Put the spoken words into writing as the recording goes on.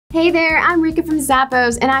Hey there, I'm Rika from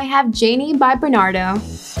Zappos, and I have Janie by Bernardo.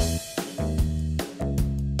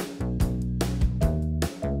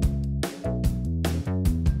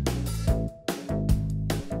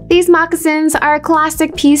 These moccasins are a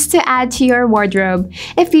classic piece to add to your wardrobe.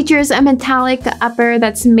 It features a metallic upper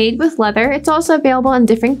that's made with leather. It's also available in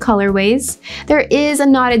different colorways. There is a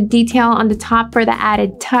knotted detail on the top for the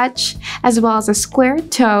added touch, as well as a square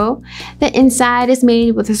toe. The inside is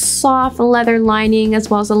made with a soft leather lining, as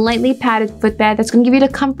well as a lightly padded footbed that's going to give you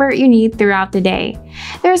the comfort you need throughout the day.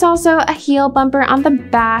 There's also a heel bumper on the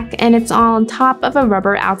back, and it's all on top of a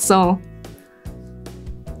rubber outsole.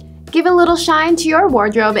 Give a little shine to your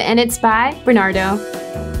wardrobe, and it's by Bernardo.